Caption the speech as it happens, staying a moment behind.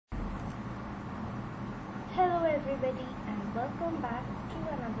everybody and welcome back to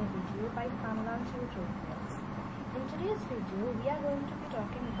another video by Famalan Tutorials. In today's video we are going to be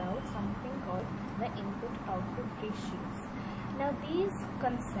talking about something called the input-output ratios. Now these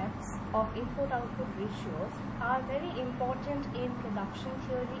concepts of input-output ratios are very important in production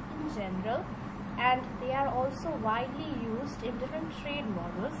theory in general, and they are also widely used in different trade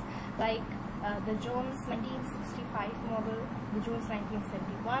models like the Jones 1965 model, the Jones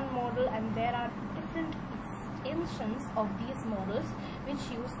 1971 model, and there are different extensions of these models which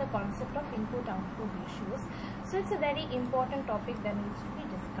use the concept of input-output ratios. So it's a very important topic that needs to be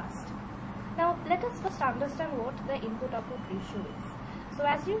discussed. Now let us first understand what the input-output ratio is. So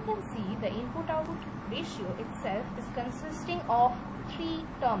as you can see, the input-output ratio itself is consisting of three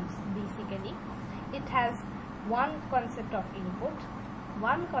terms basically. It has one concept of input,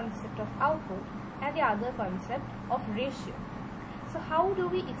 one concept of output, and the other concept of ratio. So how do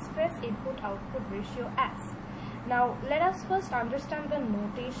we express input-output ratio as? Now let us first understand the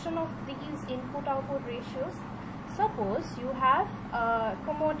notation of these input-output ratios. Suppose you have a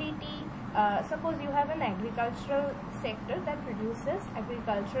commodity, suppose you have an agricultural sector that produces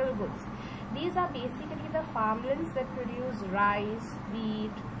agricultural goods. These are basically the farmlands that produce rice,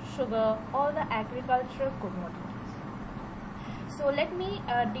 wheat, sugar, all the agricultural commodities. So let me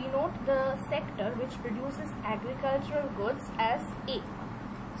denote the sector which produces agricultural goods as A.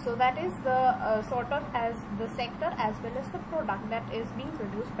 So that is the sort of as the sector as well as the product that is being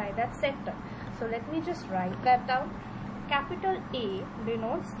produced by that sector. So let me just write that down. Capital A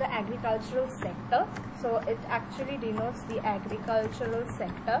denotes the agricultural sector. So it actually denotes the agricultural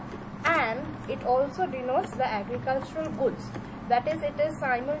sector, and it also denotes the agricultural goods. That is, it is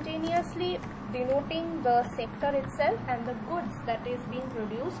simultaneously denoting the sector itself and the goods that is being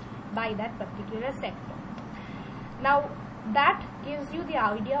produced by that particular sector. Now that gives you the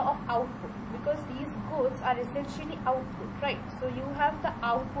idea of output, because these goods are essentially output, right? So you have the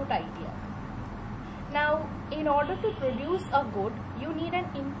output idea. Now in order to produce a good, you need an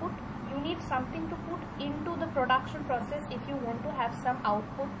input, you need something to put into the production process if you want to have some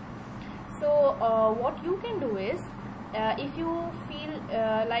output. So what you can do is, if you feel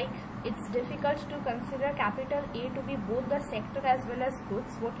like it's difficult to consider capital A to be both the sector as well as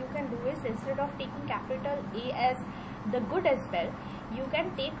goods, what you can do is, instead of taking capital A as the good as well, you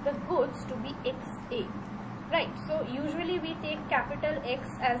can take the goods to be XA, right? So usually we take capital X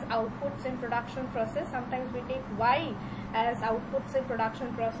as outputs in production process, sometimes we take Y as outputs in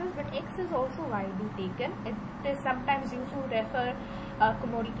production process, but X is also widely taken. It is sometimes used to refer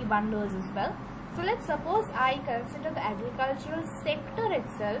commodity bundles as well. So let's suppose I consider the agricultural sector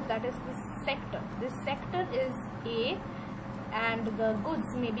itself, that is this sector. This sector is A and the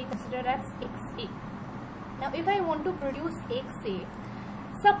goods may be considered as XA. Now if I want to produce XA,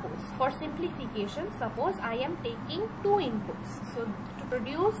 suppose for simplification, suppose I am taking two inputs. So to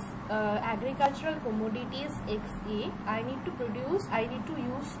produce agricultural commodities XA, I need to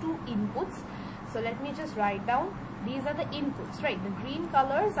use two inputs. So let me just write down, these are the inputs, right? The green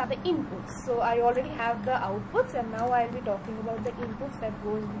colors are the inputs. So I already have the outputs, and now I will be talking about the inputs that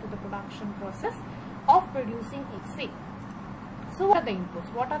goes into the production process of producing XA. So what are the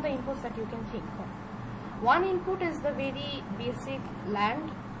inputs? What are the inputs that you can think of? One input is the very basic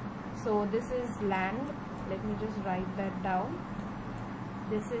land. So this is land. Let me just write that down.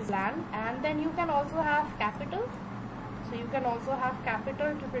 This is land, and then you can also have capital. So you can also have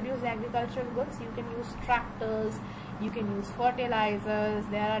capital to produce agricultural goods. You can use tractors, you can use fertilizers.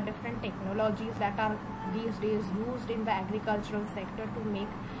 There are different technologies that are these days used in the agricultural sector to make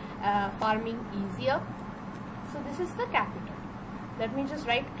farming easier. So this is the capital. Let me just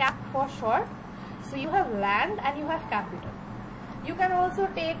write cap for short. So you have land and you have capital. You can also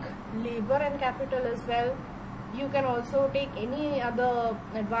take labor and capital as well. You can also take any other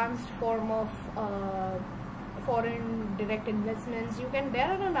advanced form of foreign direct investments. There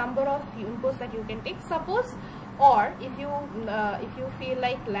are a number of inputs that you can take. Suppose, or if you feel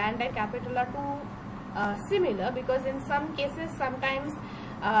like land and capital are too similar, because in some cases sometimes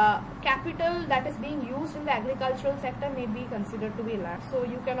capital that is being used in the agricultural sector may be considered to be land. So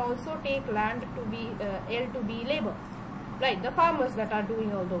you can also take land to be L to be labor, right? The farmers that are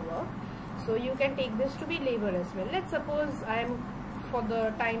doing all the work. So you can take this to be labor as well. Let's suppose for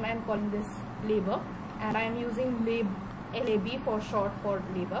the time I am calling this labor, and I am using LAB for short for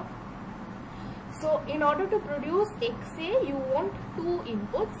labor. So in order to produce XA, you want two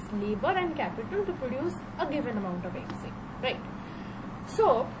inputs, labor and capital, to produce a given amount of XA, right?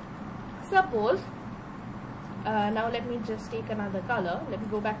 So suppose, now let me just take another color. Let me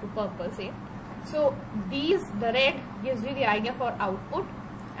go back to purple, say. So the red gives you the idea for output,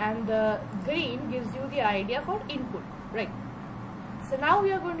 and the green gives you the idea for input, right? So now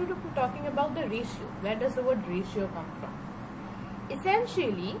we are going to be talking about the ratio. Where does the word ratio come from?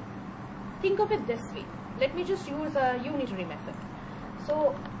 Essentially, think of it this way. Let me just use a unitary method.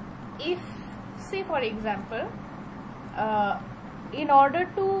 So if, say for example, in order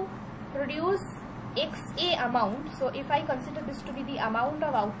to produce XA amount, so if I consider this to be the amount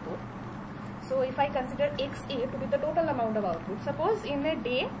of output, so if I consider XA to be the total amount of output, suppose in a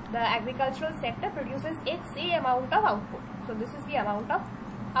day the agricultural sector produces XA amount of output. So this is the amount of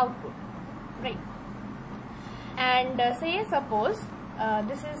output, right? And say suppose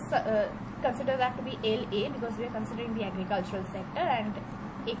this is consider that to be LA, because we are considering the agricultural sector, and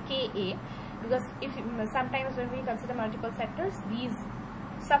AKA, because if sometimes when we consider multiple sectors, these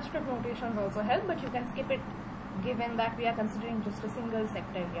subscript notations also help, but you can skip it given that we are considering just a single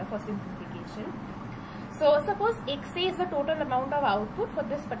sector here for simplification. So suppose XA is the total amount of output for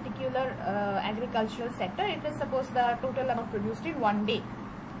this particular agricultural sector. It is suppose the total amount produced in one day.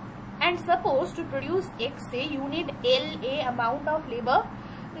 And suppose to produce XA you need LA amount of labor.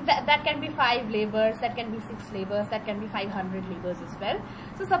 That can be 5 laborers, that can be 6 laborers, that can be 500 laborers as well.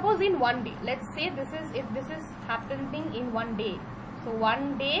 So suppose in one day, let's say if this is happening in one day. So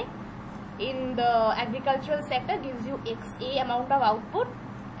one day in the agricultural sector gives you XA amount of output,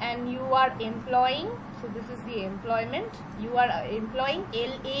 and you are employing, so this is the employment, you are employing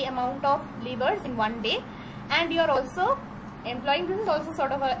LA amount of laborers in one day, and you are also employing, this is also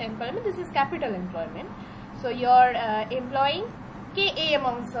sort of a employment, this is capital employment. So you are employing KA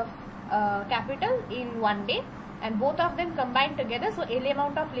amounts of capital in one day, and both of them combined together, so LA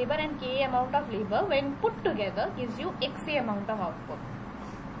amount of labor and KA amount of labor when put together gives you XA amount of output.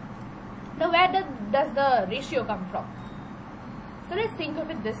 Now where does the ratio come from? So let's think of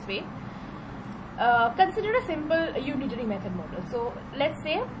it this way. Consider a simple unitary method model. So let's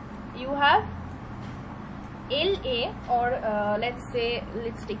say you have LA, or let's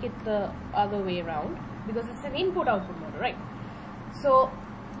take it the other way around, because it's an input output model, right? So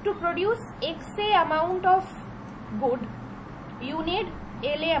to produce XA amount of good, you need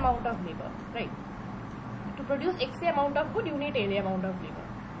LA amount of labor, right? To produce XA amount of good, you need LA amount of labor.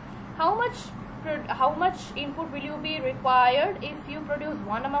 How much input will you be required if you produce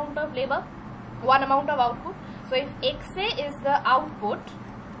one amount of labor, one amount of output? So if XA is the output,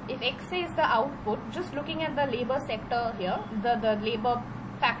 just looking at the labor sector here, the labor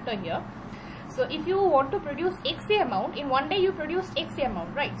factor here. So if you want to produce XA amount, in one day you produce XA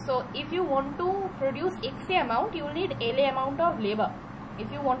amount, right? So if you want to produce XA amount, you will need LA amount of labor.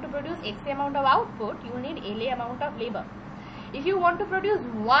 If you want to produce XA amount of output, you will need LA amount of labor. If you want to produce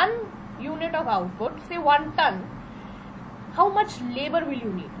 1 unit of output, say 1 ton, how much labor will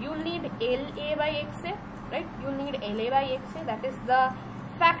you need? You will need LA by XA, right? You will need LA by XA, that is the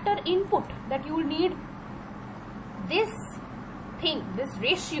factor input that you will need. This thing, this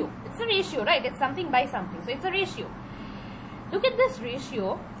ratio, it's a ratio, right? It's something by something, so it's a ratio. Look at this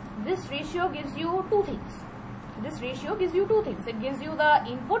ratio. This ratio gives you two things. It gives you the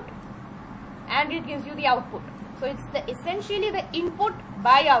input and it gives you the output. So it's essentially the input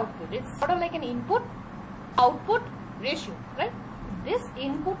by output. It's sort of like an input output ratio, right? This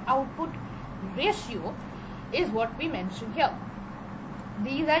input output ratio is what we mentioned here.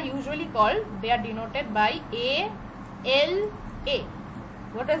 These are usually called, they are denoted by ALA.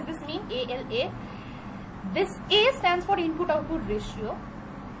 What does this mean? ALA. This A stands for input output ratio,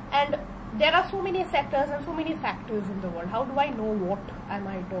 and there are so many sectors and so many factors in the world. How do I know what am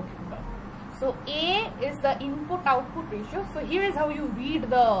I talking about? So A is the input output ratio. So here is how you read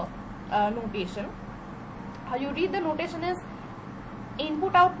the notation. How you read the notation is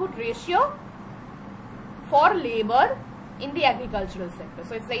input output ratio for labor in the agricultural sector.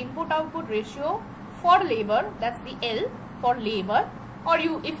 So it's the input output ratio for labor, that's the L for labor, or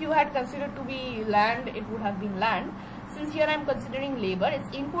if you had considered to be land, it would have been land. Since here I am considering labor, it's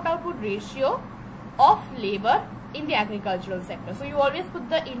input output ratio of labor in the agricultural sector. So you always put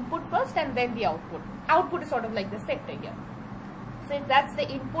the input first and then the output. Output is sort of like the sector here. So that's the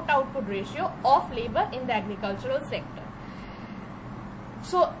input output ratio of labor in the agricultural sector.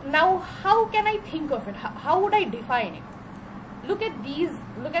 So now how can I think of it? How would I define it? Look at these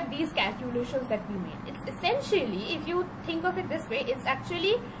calculations that we made. It's essentially, if you think of it this way, it's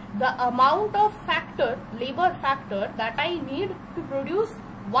actually the amount of labor factor that I need to produce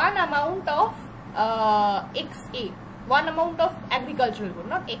one amount of XA, one amount of agricultural good,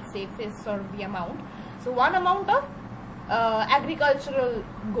 not XA, XA is sort of the amount. So one amount of agricultural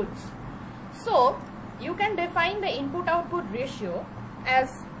goods. So you can define the input output ratio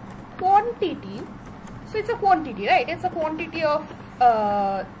as quantity. So it's a quantity, right? It's a quantity of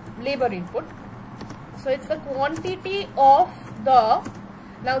labor input. So it's the quantity of the,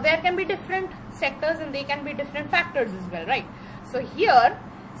 now there can be different sectors and they can be different factors as well, right? So here,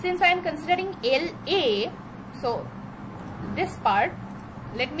 since I am considering LA, so this part,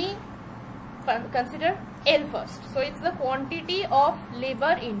 let me consider L first. So it's the quantity of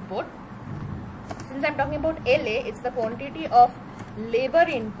labor input. Since I'm talking about LA, it's the quantity of labor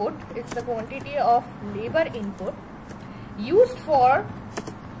input. It's the quantity of labor input used for.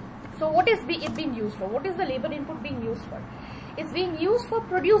 So what is it being used for? What is the labor input being used for? It's being used for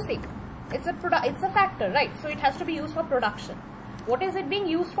producing. It's a factor, right? So it has to be used for production. What is it being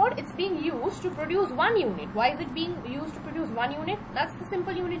used for? It's being used to produce one unit. Why is it being used to produce one unit? That's the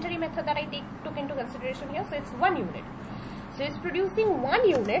simple unitary method that I took into consideration here. So it's one unit. So it's producing one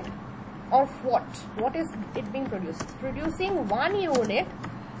unit of what? What is it being produced? It's producing one unit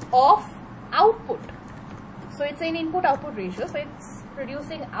of output. So it's an input-output ratio. So it's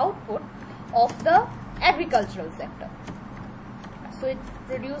producing output of the agricultural sector. So it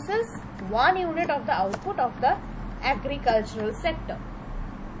produces one unit of the output of the agricultural sector,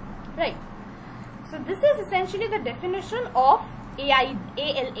 right? So this is essentially the definition of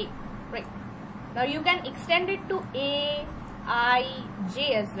ALA, right? Now you can extend it to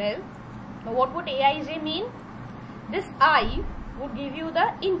AIJ as well. Now what would AIJ mean? This I would give you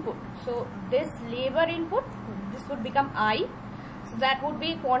the input. So this labor input, this would become I. So that would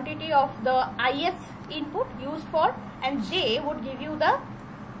be quantity of the ith input used for, and J would give you the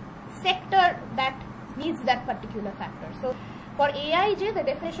sector that needs that particular factor. So for AIJ, the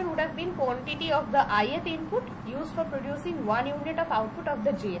definition would have been quantity of the ith input used for producing one unit of output of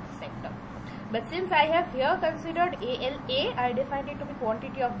the jth sector. But since I have here considered ALA, I defined it to be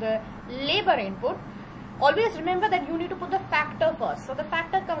quantity of the labor input. Always remember that you need to put the factor first. So the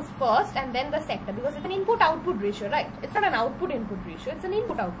factor comes first and then the sector, because it's an input-output ratio, right? It's not an output-input ratio, it's an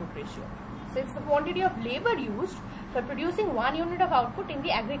input-output ratio. So it's the quantity of labor used for producing one unit of output in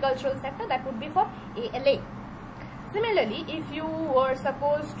the agricultural sector. That would be for ALA. Similarly, if you were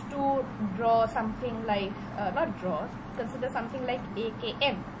supposed to draw something like, consider something like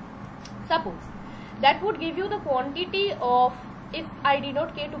AKM. Suppose that would give you the quantity of, if I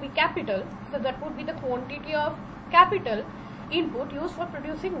denote K to be capital, so that would be the quantity of capital input used for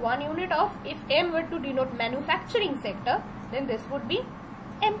producing one unit of, if M were to denote manufacturing sector, then this would be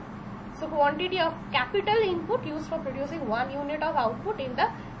M. So quantity of capital input used for producing one unit of output in the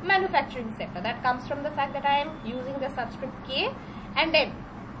manufacturing sector. That comes from the fact that I am using the subscript K and M,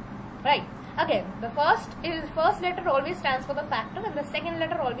 right? Again, the first letter always stands for the factor and the second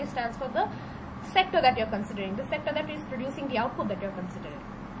letter always stands for the sector that you're considering, the sector that is producing the output that you're considering.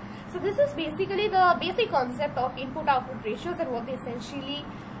 So this is basically the basic concept of input-output ratios and what they essentially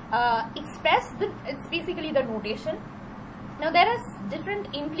express. It's basically the notation. Now there are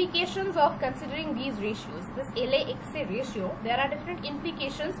different implications of considering these ratios. This LA-XA ratio, there are different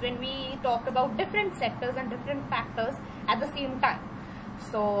implications when we talk about different sectors and different factors at the same time.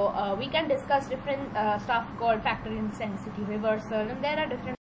 So we can discuss different stuff called factor intensity reversal, and there are different